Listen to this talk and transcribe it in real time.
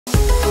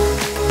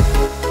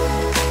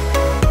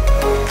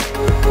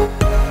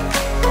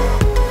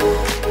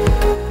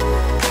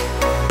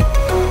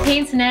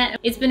internet.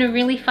 It's been a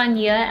really fun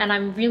year and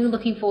I'm really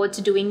looking forward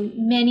to doing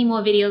many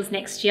more videos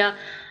next year.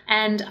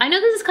 And I know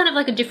this is kind of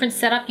like a different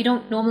setup. You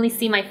don't normally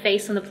see my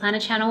face on the planner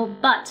channel,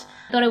 but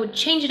I thought I would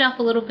change it up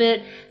a little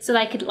bit so that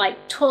I could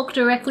like talk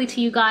directly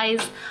to you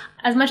guys.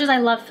 As much as I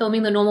love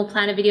filming the normal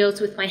planner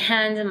videos with my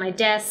hands and my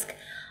desk,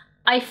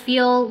 I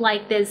feel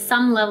like there's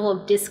some level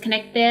of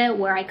disconnect there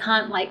where I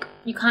can't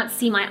you can't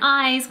see my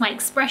eyes, my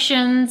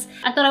expressions.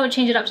 I thought I would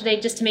change it up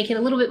today just to make it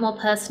a little bit more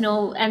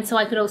personal, and so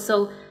I could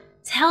also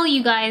tell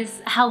you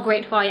guys how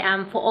grateful I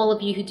am for all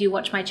of you who do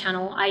watch my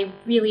channel. I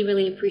really,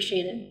 really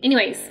appreciate it.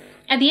 Anyways,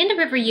 at the end of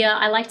every year,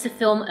 I like to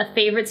film a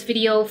favorites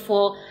video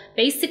for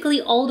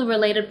basically all the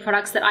related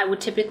products that I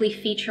would typically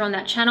feature on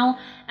that channel.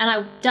 And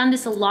I've done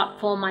this a lot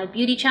for my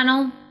beauty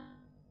channel.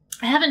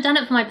 I haven't done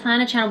it for my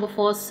planner channel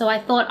before, so I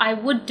thought I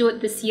would do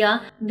it this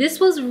year. This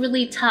was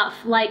really tough.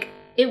 Like,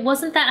 it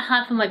wasn't that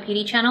hard for my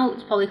beauty channel.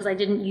 It's probably because I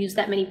didn't use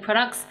that many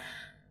products,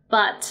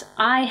 but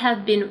I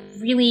have been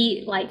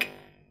really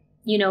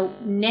you know,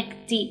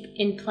 neck deep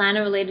in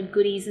planner related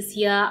goodies this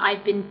year.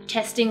 I've been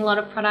testing a lot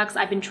of products.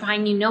 I've been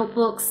trying new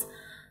notebooks,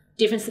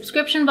 different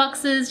subscription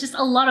boxes, just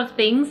a lot of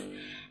things.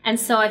 And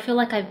so I feel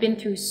like I've been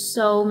through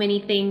so many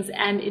things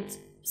and it's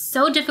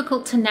so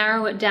difficult to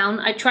narrow it down.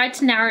 I tried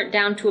to narrow it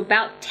down to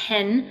about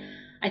 10.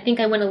 I think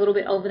I went a little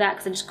bit over that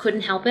because I just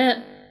couldn't help it.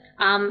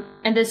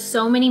 And there's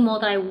so many more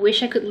that I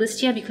wish I could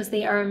list here because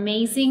they are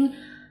amazing,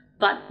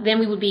 but then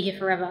we would be here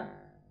forever.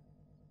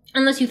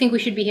 Unless you think we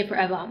should be here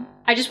forever.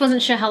 I just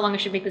wasn't sure how long I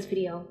should make this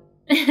video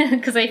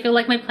because I feel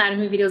like my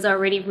planner videos are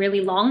already really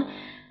long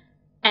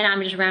and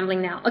I'm just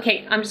rambling now.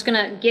 Okay, I'm just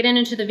gonna get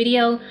into the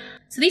video.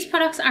 So these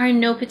products are in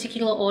no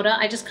particular order.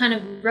 I just kind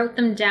of wrote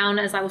them down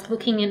as I was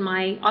looking in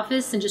my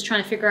office and just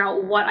trying to figure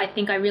out what I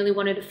think I really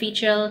wanted to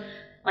feature.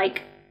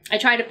 Like, I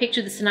tried to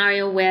picture the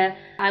scenario where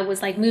I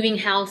was like moving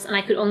house and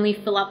I could only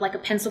fill up like a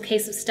pencil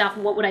case of stuff.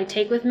 What would I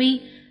take with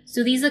me?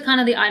 So these are kind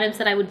of the items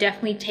that I would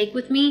definitely take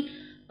with me.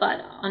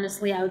 But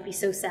honestly, I would be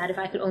so sad if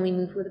I could only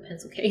move with a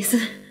pencil case.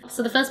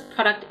 So the first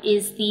product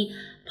is the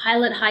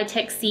Pilot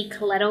High-Tech C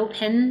Coletto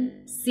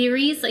pen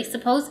series, I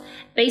suppose.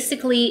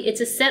 Basically, it's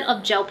a set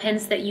of gel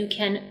pens that you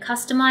can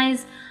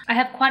customize. I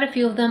have quite a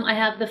few of them. I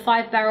have the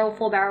 5-barrel,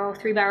 4-barrel,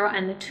 3-barrel,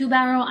 and the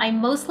 2-barrel. I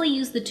mostly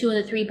use the 2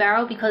 and the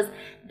 3-barrel because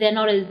they're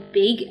not as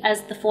big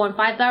as the 4 and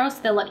 5-barrels.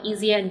 So they're a lot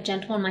easier and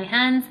gentle on my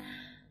hands.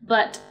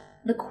 But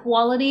the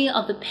quality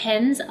of the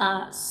pens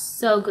are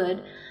so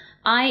good.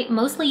 I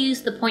mostly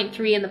use the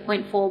 0.3 and the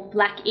 0.4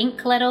 black ink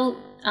Coletto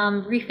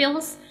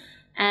refills,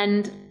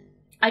 and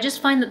I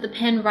just find that the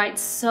pen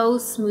writes so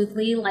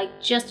smoothly, like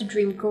just a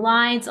dream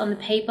glides on the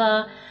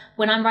paper.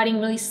 When I'm writing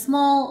really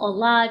small or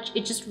large,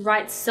 it just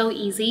writes so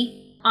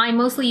easy. I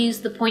mostly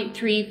use the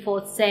 0.3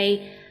 for,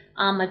 say,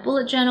 my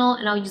bullet journal,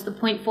 and I'll use the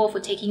 0.4 for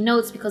taking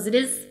notes because it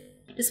is,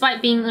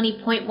 despite being only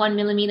 0.1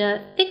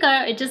 millimeter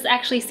thicker, it just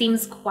actually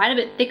seems quite a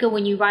bit thicker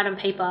when you write on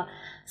paper.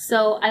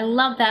 So I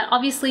love that.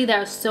 Obviously, there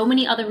are so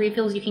many other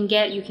refills you can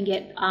get. You can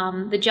get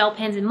the gel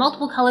pens in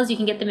multiple colors. You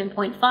can get them in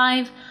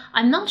 0.5.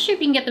 I'm not sure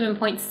if you can get them in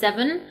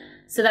 0.7,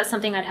 so that's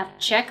something I'd have to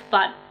check,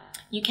 but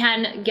you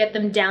can get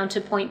them down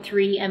to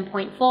 0.3 and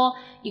 0.4.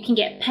 You can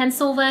get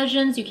pencil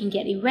versions, you can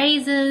get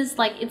erasers,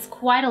 like it's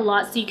quite a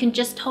lot. So you can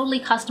just totally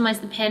customize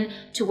the pen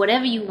to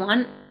whatever you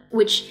want,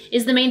 which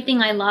is the main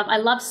thing I love. I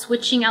love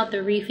switching out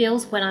the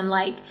refills when I'm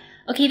like,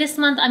 okay, this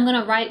month I'm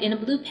gonna write in a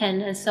blue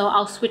pen, and so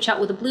I'll switch out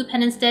with a blue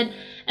pen instead.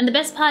 And the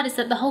best part is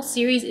that the whole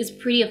series is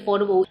pretty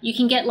affordable. You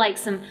can get like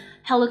some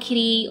Hello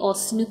Kitty or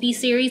Snoopy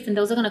series, and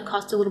those are gonna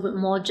cost a little bit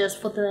more just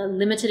for the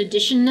limited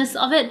editionness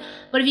of it.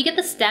 But if you get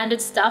the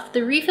standard stuff,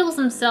 the refills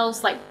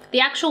themselves, like the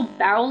actual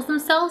barrels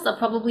themselves are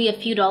probably a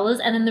few dollars,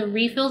 and then the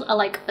refills are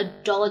like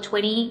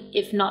 $1.20,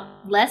 if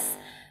not less.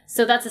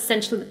 So that's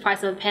essentially the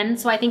price of a pen.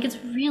 So I think it's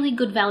really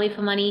good value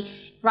for money.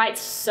 It writes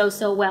so,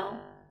 so well.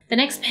 The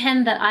next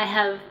pen that I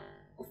have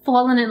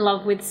fallen in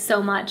love with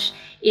so much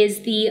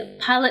is the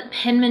Pilot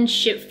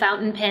Penmanship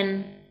Fountain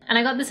Pen. And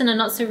I got this in a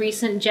not so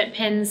recent Jet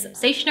Pens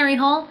stationery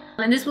haul.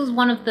 And this was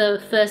one of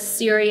the first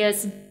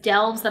serious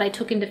delves that I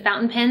took into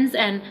fountain pens.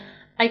 And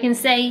I can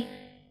say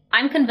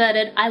I'm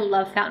converted. I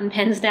love fountain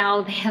pens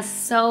now. They are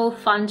so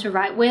fun to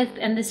write with.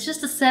 And there's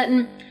just a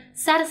certain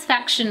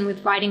satisfaction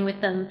with writing with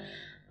them.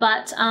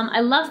 But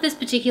I love this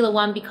particular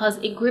one because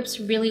it grips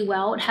really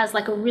well. It has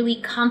like a really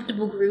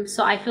comfortable grip.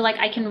 So I feel like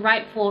I can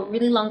write for a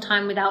really long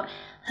time without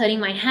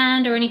hurting my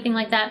hand or anything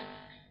like that.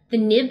 The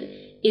nib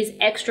is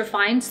extra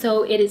fine,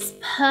 so it is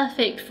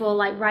perfect for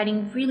like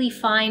writing really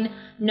fine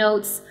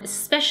notes,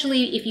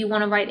 especially if you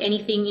want to write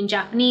anything in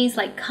Japanese,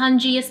 like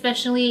kanji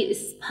especially.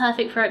 This is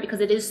perfect for it because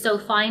it is so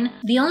fine.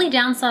 The only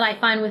downside I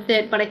find with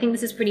it, but I think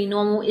this is pretty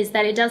normal, is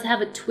that it does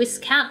have a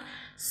twist cap.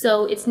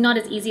 So it's not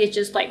as easy as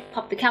just like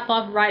pop the cap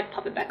off, right,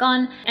 pop it back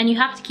on. And you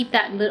have to keep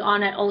that lid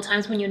on at all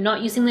times when you're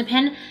not using the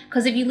pen,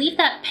 because if you leave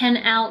that pen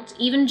out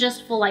even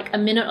just for like a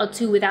minute or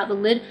two without the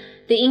lid,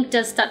 the ink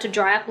does start to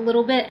dry up a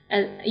little bit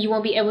and you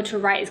won't be able to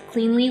write as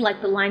cleanly.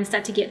 Like the lines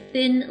start to get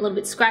thin, a little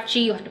bit scratchy.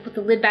 You have to put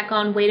the lid back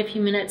on, wait a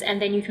few minutes,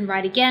 and then you can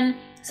write again.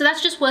 So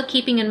that's just worth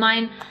keeping in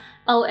mind.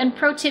 Oh, and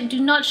pro tip, do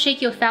not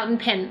shake your fountain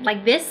pen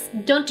like this.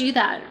 Don't do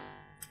that.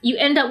 You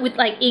end up with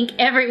like ink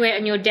everywhere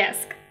on your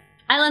desk.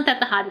 I learned that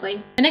the hard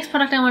way. The next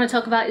product I want to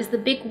talk about is the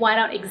Bic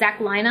Whiteout Exact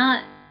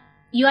Liner.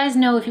 You guys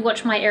know, if you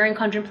watch my Erin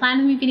Condren plan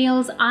with me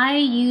videos, I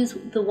use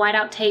the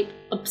whiteout tape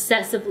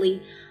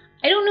obsessively.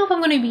 I don't know if I'm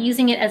going to be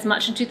using it as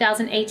much in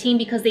 2018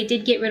 because they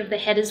did get rid of the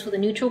headers for the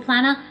neutral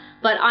planner,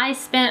 but I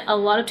spent a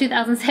lot of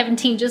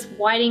 2017 just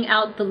whiting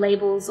out the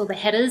labels or the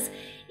headers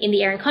in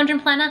the Erin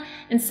Condren planner,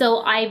 and so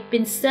I've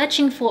been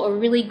searching for a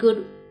really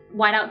good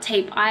whiteout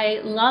tape.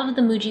 I love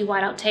the Muji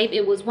whiteout tape.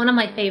 It was one of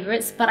my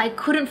favorites, but I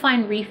couldn't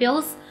find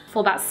refills for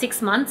about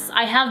 6 months.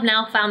 I have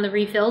now found the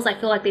refills. I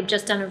feel like they've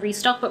just done a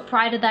restock, but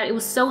prior to that, it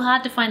was so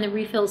hard to find the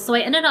refills. So I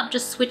ended up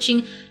just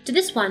switching to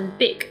this one,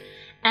 Bic,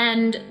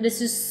 and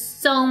this is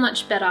so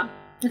much better.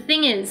 The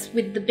thing is,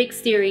 with the Bic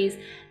series,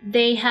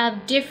 they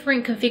have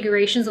different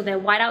configurations of their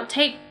whiteout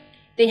tape.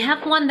 They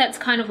have one that's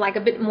kind of like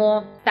a bit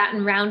more fat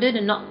and rounded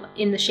and not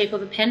in the shape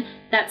of a pen.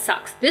 That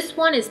sucks. This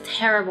one is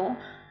terrible.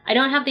 I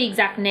don't have the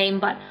exact name,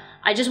 but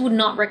I just would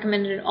not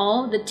recommend it at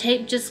all. The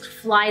tape just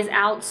flies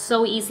out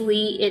so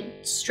easily.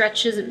 It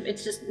stretches.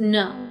 It's just,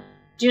 no,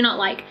 do not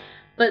like.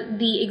 But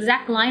the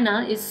Exact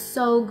Liner is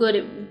so good.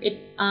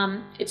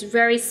 It's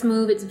very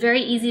smooth. It's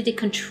very easy to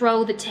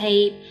control the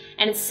tape,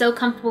 and it's so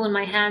comfortable in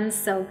my hands.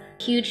 So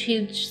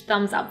huge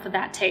thumbs up for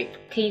that tape.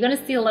 Okay, you're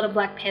gonna see a lot of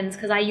black pens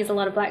because I use a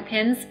lot of black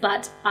pens,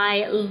 but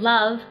I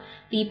love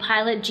the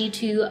Pilot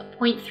G2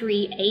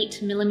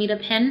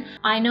 0.38mm pen.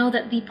 I know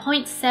that the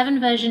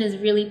 0.7 version is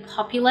really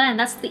popular, and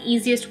that's the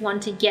easiest one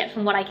to get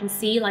from what I can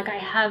see. Like, I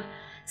have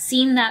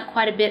seen that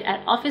quite a bit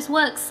at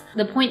Officeworks.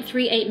 The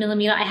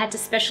 0.38mm, I had to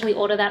specially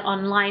order that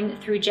online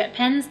through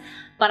JetPens,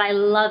 but I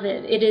love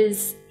it.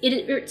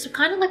 It's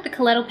kind of like the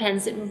Coletto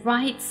pens. It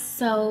writes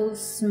so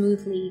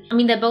smoothly. I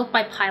mean, they're both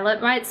by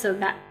Pilot, right? So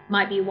that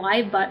might be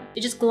why, but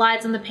it just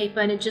glides on the paper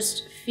and it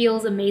just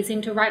feels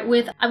amazing to write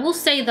with. I will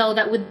say though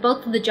that with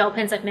both of the gel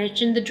pens I've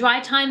mentioned, the dry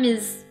time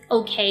is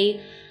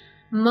okay.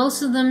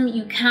 Most of them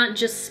you can't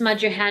just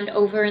smudge your hand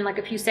over in like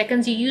a few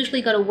seconds. You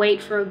usually gotta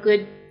wait for a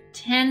good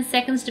 10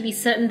 seconds to be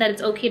certain that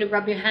it's okay to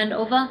rub your hand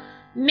over.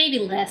 Maybe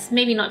less,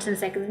 maybe not 10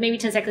 seconds, maybe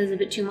 10 seconds is a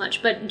bit too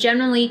much, but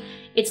generally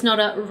it's not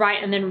a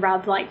write and then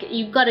rub. Like,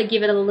 you've got to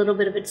give it a little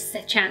bit of a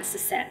chance to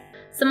set.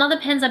 Some other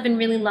pens I've been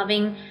really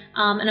loving,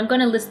 and I'm going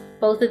to list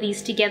both of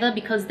these together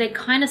because they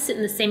kind of sit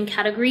in the same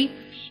category.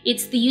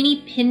 It's the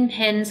Uni Pin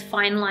Pens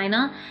Fine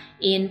Liner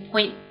in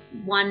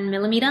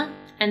 0.1mm,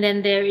 and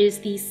then there is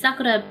the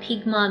Sakura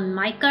Pigma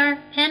Mica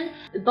pen.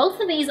 Both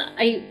of these,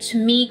 to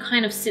me,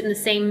 kind of sit in the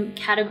same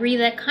category.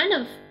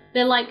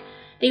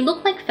 They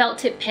look like felt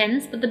tip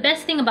pens, but the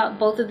best thing about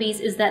both of these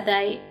is that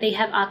they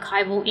have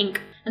archival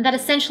ink. And that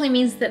essentially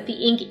means that the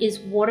ink is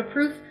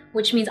waterproof,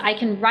 which means I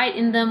can write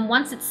in them.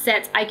 Once it's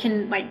set, I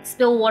can like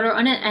spill water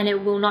on it and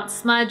it will not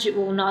smudge, it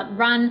will not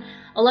run.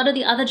 A lot of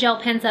the other gel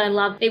pens that I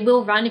love, they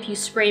will run if you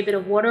spray a bit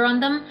of water on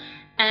them.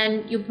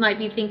 And you might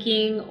be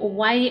thinking,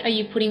 why are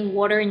you putting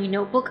water in your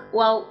notebook?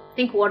 Well,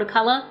 think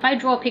watercolor. If I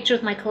draw a picture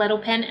with my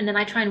Coletto pen and then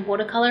I try and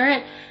watercolor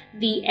it,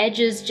 the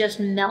edges just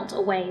melt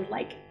away.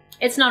 Like,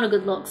 it's not a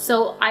good look.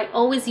 So I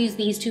always use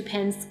these two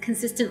pens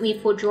consistently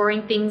for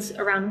drawing things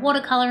around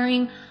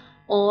watercoloring,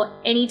 or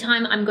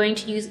anytime I'm going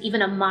to use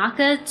even a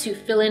marker to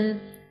fill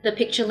in the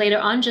picture later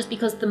on, just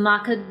because the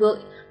marker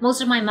most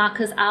of my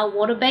markers are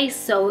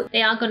water-based, so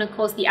they are going to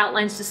cause the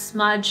outlines to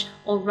smudge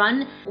or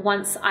run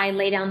once I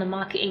lay down the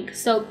marker ink.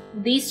 So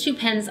these two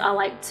pens are,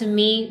 like, to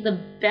me, the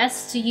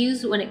best to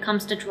use when it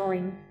comes to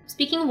drawing.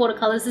 Speaking of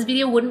watercolors, this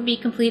video wouldn't be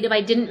complete if I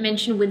didn't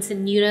mention Winsor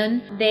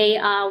Newton. They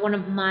are one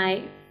of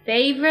my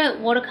favorite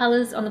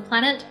watercolors on the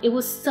planet. It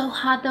was so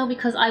hard though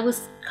because I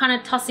was kind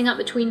of tossing up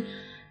between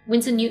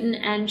Winsor Newton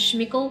and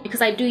Schmickel,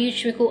 because I do use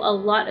Schmickel a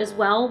lot as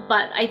well,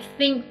 but I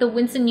think the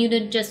Winsor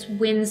Newton just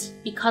wins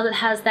because it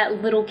has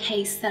that little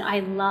case that I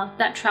love,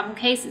 that travel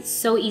case. It's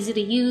so easy to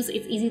use,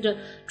 it's easy to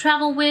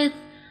travel with.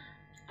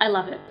 I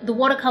love it. The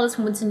watercolors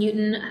from Winsor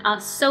Newton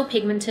are so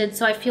pigmented,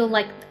 so I feel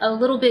like a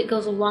little bit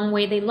goes a long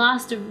way. They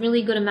last a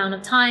really good amount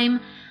of time,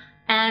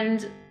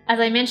 and as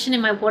I mentioned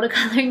in my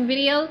watercoloring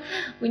video,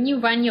 when you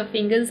run your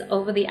fingers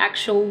over the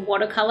actual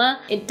watercolor,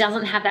 it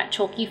doesn't have that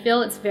chalky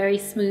feel. It's very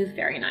smooth,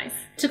 very nice.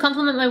 To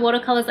complement my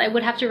watercolors, I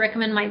would have to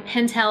recommend my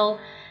Pentel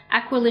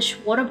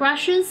Aqualish water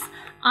brushes.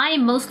 I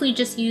mostly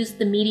just use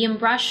the medium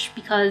brush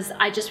because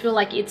I just feel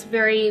like it's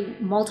very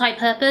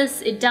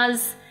multi-purpose. It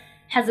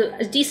has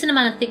a decent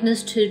amount of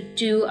thickness to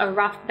do a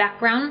rough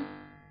background,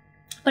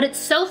 but it's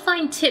so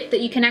fine tipped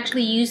that you can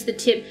actually use the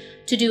tip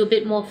to do a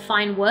bit more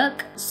fine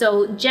work.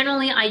 So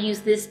generally I use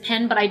this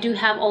pen, but I do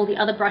have all the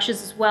other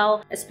brushes as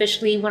well,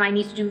 especially when I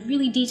need to do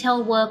really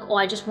detailed work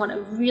or I just want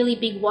a really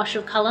big wash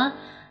of color.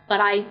 But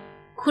I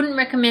couldn't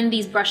recommend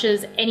these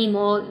brushes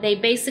anymore. They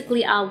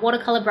basically are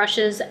watercolor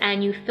brushes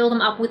and you fill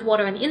them up with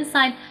water on the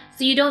inside,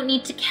 so you don't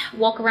need to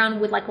walk around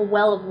with like a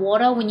well of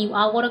water when you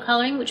are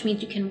watercoloring, which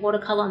means you can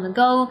watercolor on the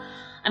go.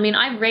 I mean,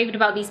 I've raved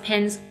about these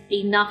pens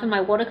enough in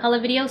my watercolor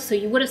video, so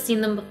you would have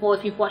seen them before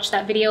if you've watched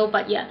that video,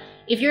 but yeah,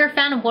 if you're a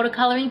fan of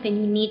watercoloring, then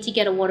you need to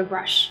get a water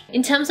brush.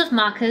 In terms of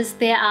markers,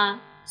 there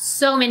are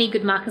so many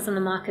good markers on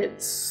the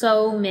market,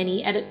 so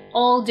many at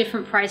all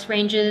different price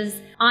ranges.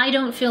 I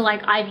don't feel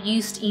like I've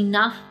used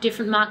enough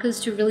different markers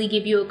to really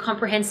give you a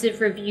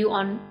comprehensive review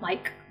on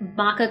like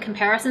marker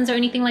comparisons or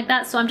anything like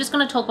that. So I'm just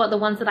going to talk about the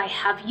ones that I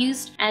have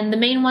used. And the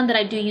main one that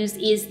I do use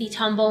is the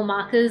Tombow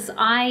markers.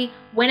 I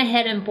went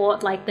ahead and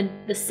bought like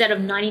the set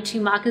of 92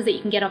 markers that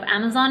you can get off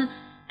Amazon.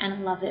 And I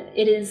love it.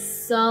 It is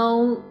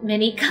so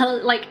many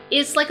colors, like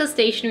it's like a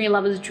stationery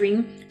lover's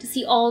dream to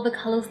see all the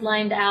colors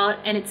lined out,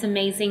 and it's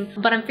amazing.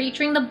 But I'm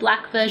featuring the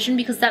black version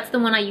because that's the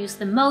one I use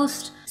the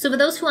most. So for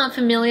those who aren't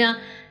familiar,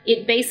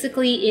 it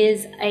basically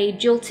is a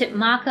dual tip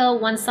marker.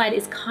 One side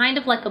is kind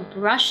of like a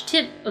brush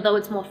tip, although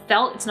it's more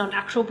felt, it's not an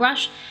actual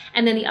brush.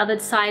 And then the other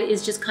side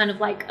is just kind of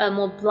like a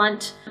more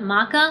blunt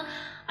marker.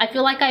 I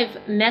feel like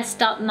I've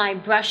messed up my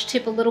brush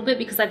tip a little bit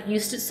because I've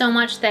used it so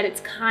much that it's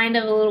kind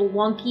of a little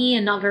wonky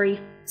and not very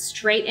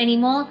straight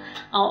anymore,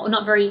 or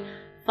not very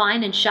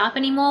fine and sharp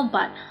anymore,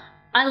 but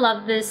I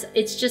love this.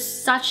 It's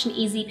just such an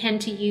easy pen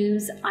to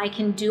use. I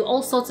can do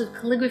all sorts of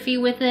calligraphy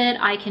with it.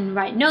 I can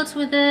write notes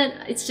with it.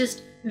 It's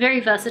just very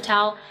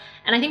versatile.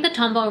 And I think the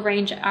Tombow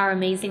range are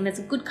amazing. There's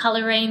a good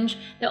color range.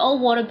 They're all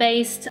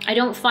water-based. I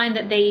don't find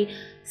that they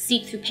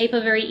seep through paper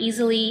very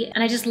easily,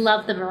 and I just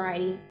love the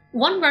variety.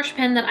 One brush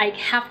pen that I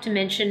have to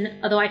mention,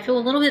 although I feel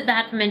a little bit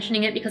bad for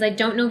mentioning it because I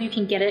don't know if you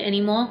can get it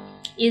anymore,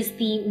 is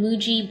the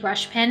Muji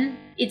brush pen.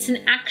 It's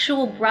an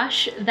actual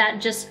brush that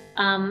just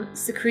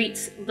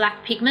secretes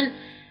black pigment,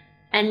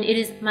 and it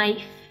is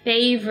my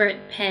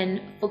favorite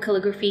pen for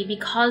calligraphy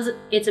because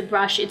it's a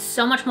brush. It's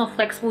so much more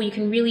flexible. You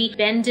can really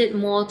bend it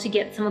more to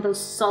get some of those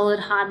solid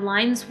hard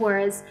lines,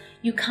 whereas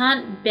you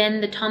can't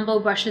bend the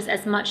Tombow brushes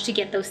as much to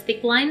get those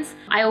thick lines.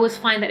 I always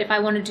find that if I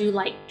want to do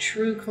like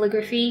true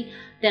calligraphy,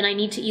 then I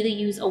need to either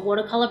use a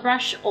watercolor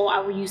brush or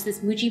I will use this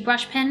Muji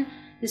brush pen.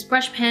 This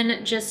brush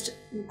pen just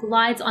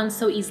glides on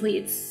so easily.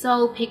 It's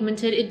so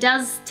pigmented. It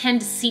does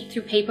tend to seep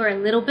through paper a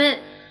little bit,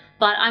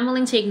 but I'm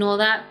willing to ignore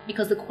that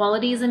because the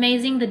quality is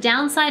amazing. The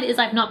downside is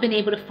I've not been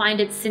able to find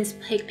it since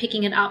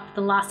picking it up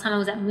the last time I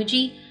was at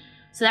Muji.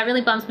 So that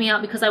really bums me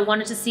out because I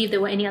wanted to see if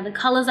there were any other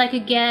colors I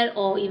could get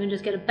or even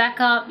just get a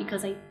backup,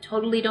 because I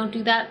totally don't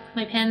do that with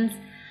my pens.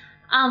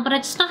 But I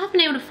just not have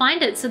been able to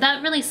find it, so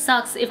that really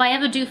sucks. If I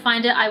ever do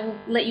find it, I will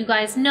let you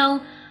guys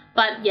know.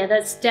 But yeah,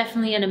 that's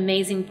definitely an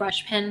amazing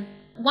brush pen.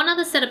 One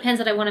other set of pens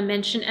that I want to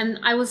mention, and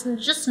I was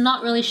just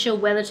not really sure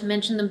whether to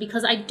mention them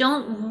because I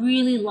don't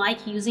really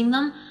like using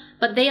them,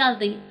 but they are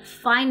the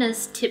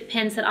finest tip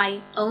pens that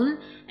I own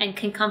and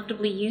can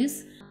comfortably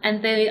use.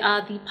 And they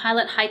are the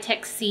Pilot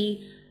Hi-Tech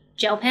C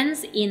gel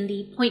pens in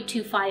the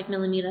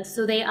 0.25mm.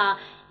 So they are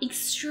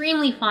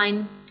extremely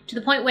fine, to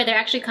the point where they're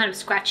actually kind of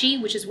scratchy,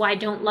 which is why I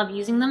don't love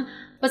using them.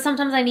 But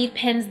sometimes I need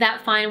pens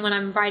that fine when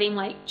I'm writing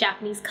like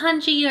Japanese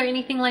kanji or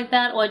anything like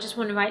that, or I just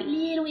want to write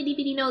little itty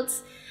bitty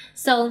notes.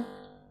 So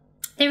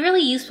they're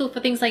really useful for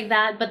things like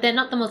that, but they're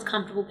not the most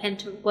comfortable pen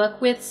to work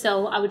with,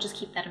 so I would just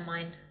keep that in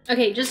mind.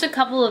 Okay, just a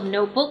couple of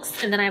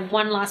notebooks, and then I have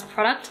one last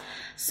product.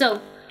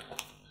 So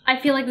I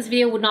feel like this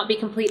video would not be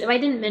complete if I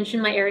didn't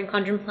mention my Erin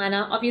Condren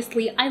planner.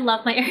 Obviously, I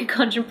love my Erin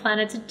Condren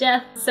planner to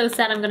death. So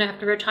sad I'm going to have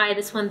to retire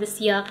this one this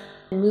year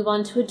and move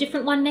on to a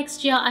different one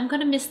next year. I'm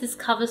going to miss this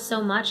cover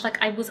so much.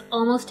 Like, I was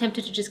almost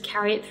tempted to just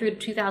carry it through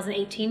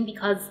 2018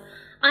 because,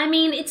 I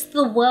mean, it's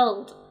the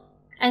world.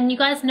 And you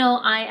guys know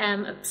I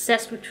am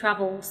obsessed with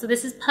travel, so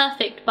this is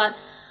perfect, but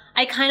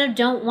I kind of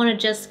don't want to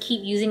just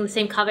keep using the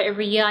same cover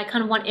every year. I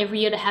kind of want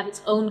every year to have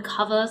its own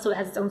cover so it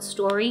has its own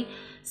story.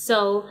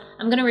 So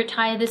I'm going to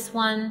retire this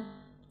one.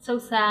 So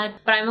sad.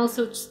 But I'm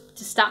also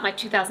to start my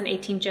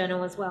 2018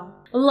 journal as well.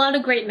 A lot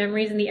of great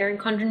memories in the Erin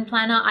Condren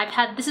planner.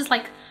 This is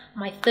like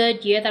my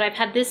 3rd year that I've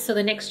had this, so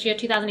the next year,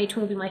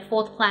 2018, will be my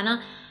 4th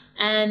planner.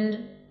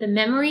 And the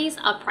memories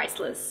are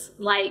priceless.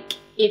 Like,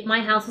 if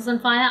my house was on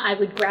fire, I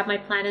would grab my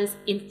planners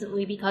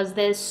instantly because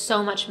there's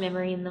so much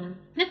memory in them.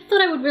 Never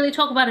thought I would really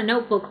talk about a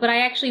notebook, but I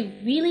actually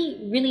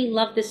really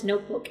love this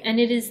notebook, and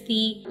it is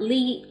the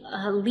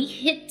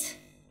Lihit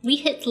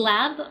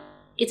Lab.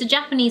 It's a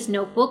Japanese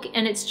notebook,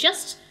 and it's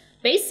just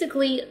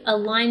basically a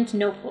lined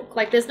notebook.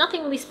 Like, there's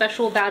nothing really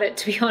special about it,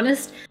 to be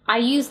honest. I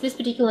use this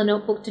particular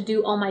notebook to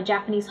do all my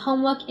Japanese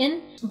homework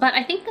in, but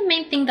I think the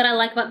main thing that I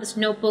like about this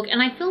notebook,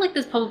 and I feel like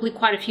there's probably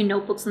quite a few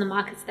notebooks in the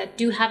markets that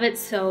do have it,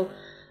 so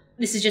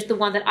this is just the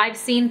one that I've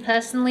seen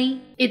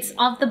personally. It's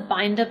of the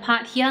binder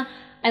part here.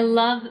 I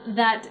love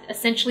that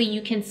essentially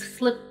you can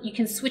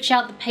switch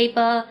out the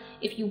paper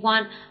if you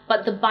want,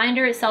 but the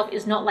binder itself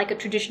is not like a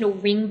traditional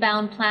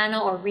ring-bound planner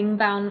or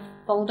ring-bound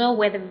folder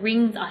where the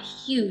rings are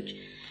huge.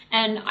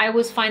 And I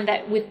always find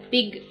that with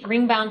big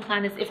ring-bound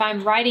planners, if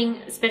I'm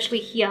writing, especially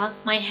here,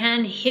 my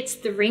hand hits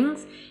the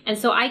rings, and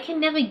so I can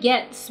never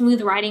get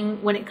smooth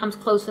writing when it comes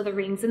close to the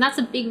rings. And that's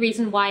a big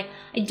reason why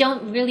I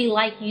don't really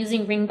like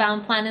using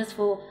ring-bound planners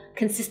for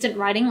consistent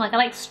writing. Like, I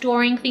like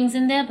storing things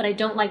in there, but I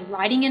don't like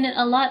writing in it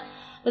a lot.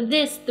 But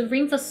this, the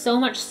rings are so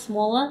much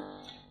smaller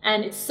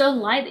and it's so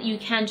light that you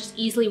can just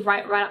easily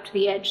write right up to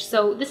the edge.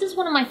 So this is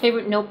one of my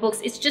favorite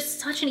notebooks. It's just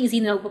such an easy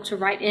notebook to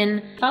write in.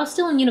 If I was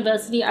still in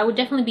university, I would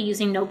definitely be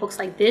using notebooks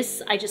like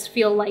this. I just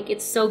feel like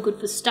it's so good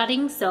for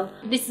studying, so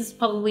this is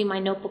probably my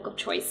notebook of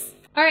choice.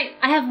 All right,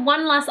 I have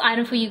one last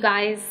item for you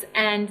guys,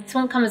 and this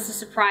won't come as a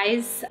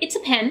surprise. It's a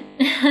pen.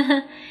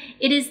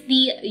 It is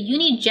the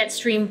Uni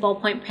Jetstream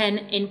ballpoint pen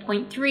in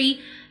 0.3.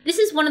 This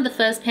is one of the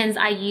first pens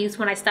I used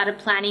when I started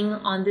planning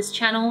on this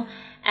channel,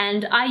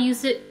 and I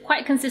use it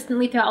quite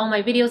consistently throughout all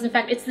my videos. In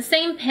fact, it's the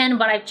same pen,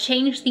 but I've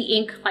changed the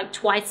ink like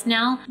twice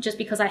now, just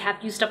because I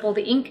have used up all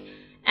the ink.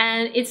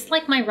 And it's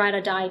like my ride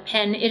or die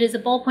pen. It is a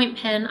ballpoint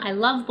pen. I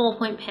love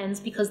ballpoint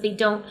pens because they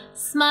don't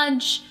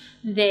smudge.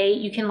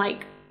 You can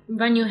like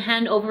run your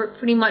hand over it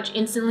pretty much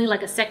instantly,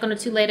 like a second or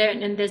two later,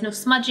 and there's no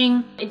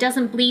smudging. It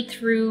doesn't bleed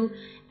through,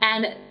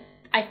 and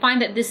I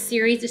find that this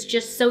series is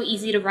just so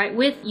easy to write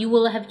with. You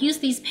will have used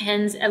these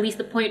pens, at least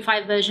the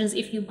 0.5 versions,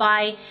 if you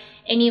buy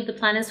any of the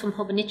planners from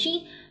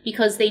Hobonichi,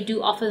 because they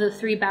do offer the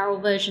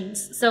 3-barrel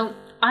versions. So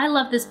I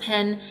love this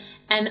pen,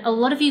 and a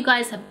lot of you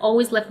guys have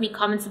always left me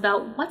comments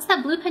about, what's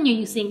that blue pen you're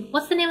using?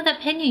 What's the name of that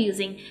pen you're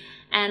using?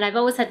 And I've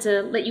always had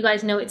to let you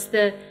guys know it's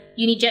the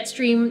Uni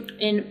Jetstream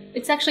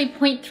it's actually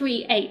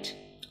 0.38,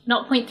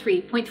 not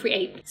 0.3,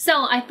 0.38.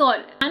 So I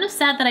thought, kind of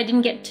sad that I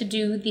didn't get to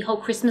do the whole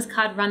Christmas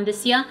card run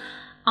this year.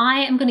 I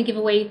am going to give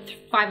away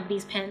 5 of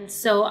these pens.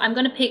 So I'm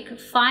going to pick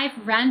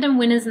 5 random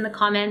winners in the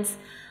comments.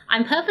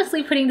 I'm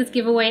purposely putting this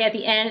giveaway at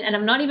the end, and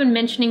I'm not even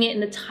mentioning it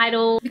in the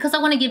title because I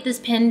want to give this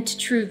pen to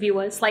true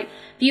viewers, like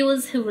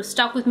viewers who are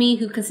stuck with me,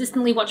 who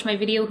consistently watch my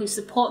video, who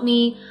support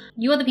me.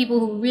 You are the people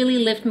who really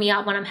lift me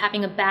up when I'm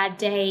having a bad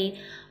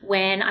day,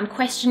 when I'm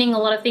questioning a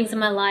lot of things in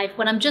my life,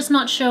 when I'm just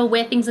not sure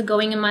where things are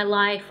going in my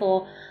life,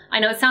 or I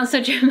know it sounds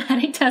so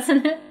dramatic,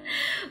 doesn't it?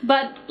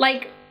 But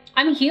like,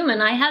 I'm human,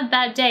 I have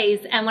bad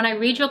days, and when I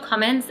read your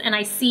comments and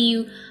I see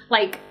you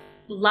like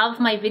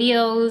love my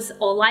videos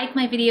or like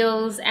my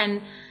videos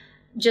and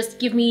just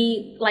give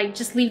me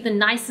just leave the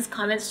nicest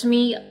comments to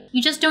me, you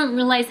just don't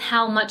realize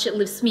how much it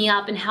lifts me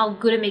up and how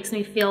good it makes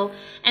me feel.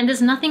 And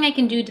there's nothing I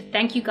can do to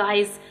thank you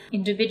guys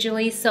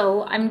individually,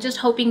 so I'm just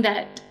hoping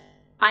that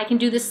I can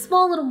do this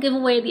small little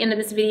giveaway at the end of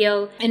this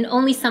video, and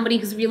only somebody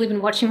who's really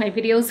been watching my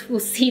videos will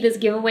see this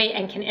giveaway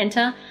and can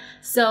enter.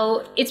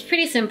 So it's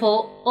pretty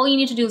simple. All you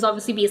need to do is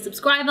obviously be a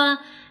subscriber,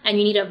 and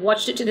you need to have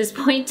watched it to this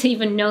point to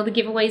even know the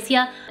giveaway's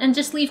here, and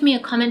just leave me a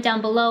comment down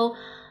below.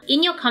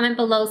 In your comment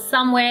below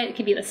somewhere, it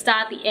could be the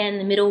start, the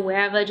end, the middle,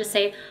 wherever, just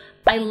say,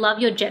 I love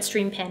your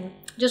Jetstream pen.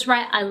 Just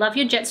write, I love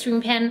your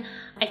Jetstream pen.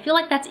 I feel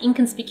like that's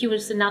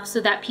inconspicuous enough so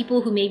that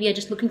people who maybe are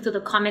just looking through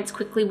the comments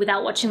quickly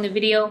without watching the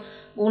video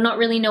will not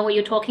really know what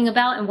you're talking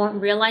about and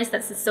won't realize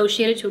that's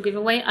associated to a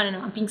giveaway. I don't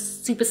know, I'm being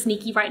super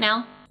sneaky right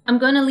now. I'm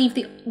going to leave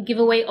the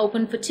giveaway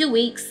open for 2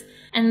 weeks,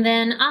 and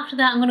then after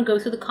that I'm going to go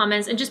through the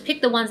comments and just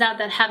pick the ones out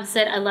that have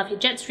said I love your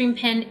Jetstream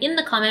pen in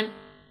the comment,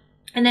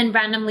 and then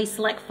randomly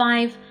select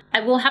 5. I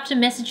will have to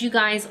message you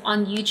guys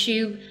on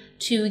YouTube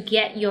to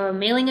get your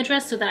mailing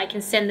address so that I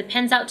can send the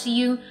pens out to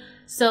you.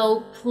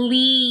 So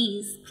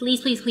please, please,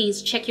 please,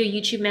 please check your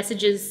YouTube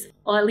messages,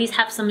 or at least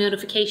have some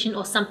notification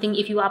or something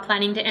if you are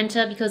planning to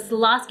enter, because the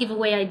last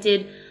giveaway I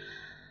did,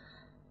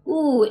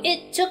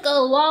 it took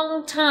a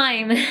long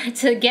time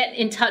to get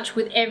in touch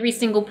with every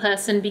single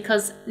person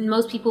because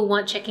most people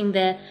weren't checking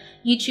their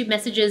YouTube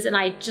messages, and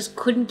I just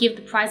couldn't give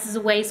the prizes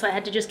away, so I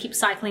had to just keep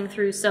cycling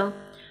through. So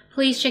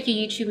please check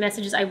your YouTube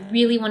messages. I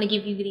really want to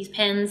give you these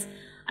pens.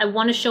 I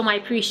want to show my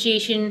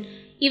appreciation.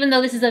 Even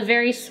though this is a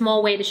very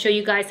small way to show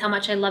you guys how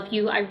much I love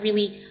you, I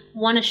really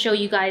want to show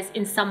you guys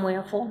in some way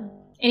or form.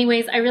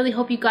 Anyways, I really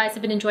hope you guys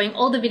have been enjoying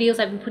all the videos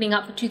I've been putting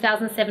up for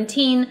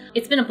 2017.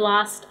 It's been a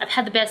blast. I've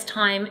had the best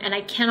time, and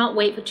I cannot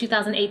wait for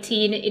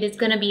 2018. It is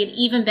going to be an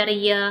even better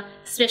year,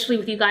 especially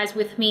with you guys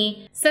with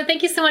me. So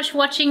thank you so much for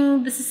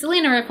watching. This is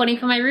Celina reporting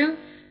from my room.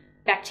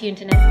 Back to you,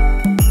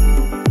 internet.